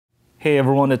Hey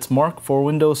everyone, it's Mark for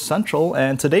Windows Central,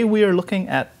 and today we are looking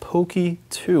at Poki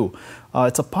 2.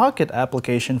 It's a Pocket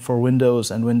application for Windows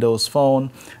and Windows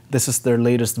Phone. This is their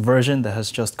latest version that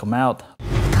has just come out.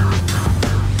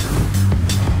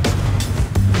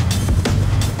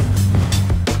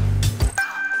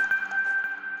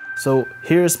 So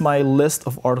here's my list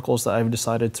of articles that I've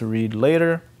decided to read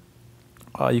later.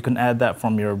 You can add that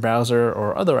from your browser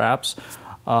or other apps.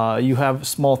 You have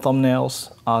small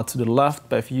thumbnails to the left,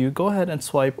 but if you go ahead and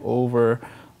swipe over,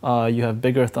 you have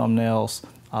bigger thumbnails.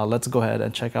 Let's go ahead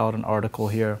and check out an article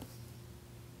here.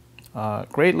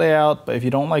 Great layout, but if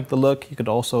you don't like the look, you could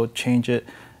also change it.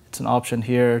 It's an option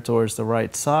here towards the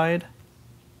right side.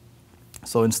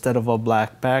 So instead of a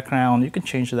black background, you can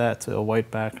change that to a white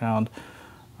background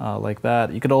like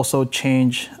that. You could also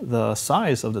change the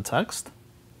size of the text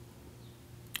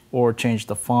or change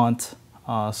the font.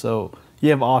 So you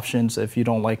have options if you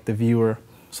don't like the viewer.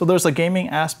 So there's a gaming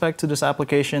aspect to this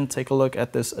application. Take a look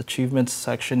at this achievements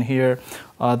section here.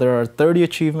 There are 30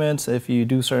 achievements if you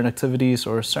do certain activities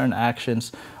or certain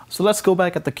actions. So let's go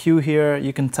back at the queue here.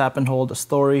 You can tap and hold a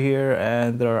story here,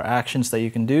 and there are actions that you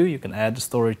can do. You can add the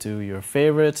story to your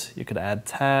favorites. You could add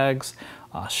tags,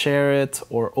 share it,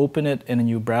 or open it in a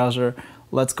new browser.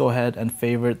 Let's go ahead and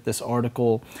favorite this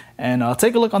article, and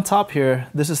take a look on top here.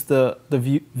 This is the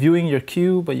viewing your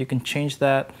queue, but you can change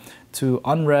that to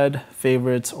unread,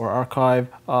 favorites, or archive.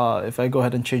 If I go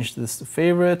ahead and change this to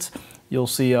favorites, you'll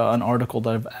see an article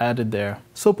that I've added there.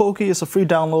 So Poki is a free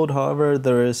download. However,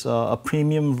 there is a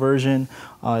premium version.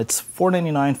 It's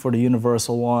 $4.99 for the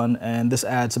universal one, and this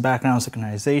adds background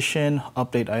synchronization,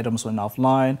 update items when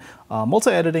offline,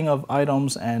 multi-editing of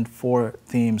items, and 4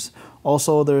 themes.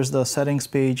 Also, there's the settings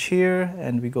page here,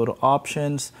 and we go to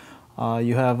options.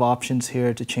 You have options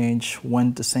here to change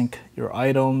when to sync your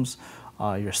items,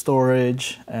 your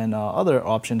storage, and other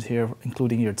options here,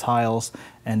 including your tiles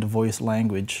and voice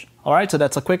language. All right, so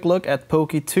that's a quick look at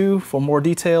Poki 2. For more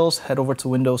details, head over to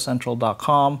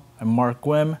windowscentral.com. I'm Mark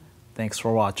Gwim. Thanks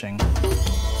for watching.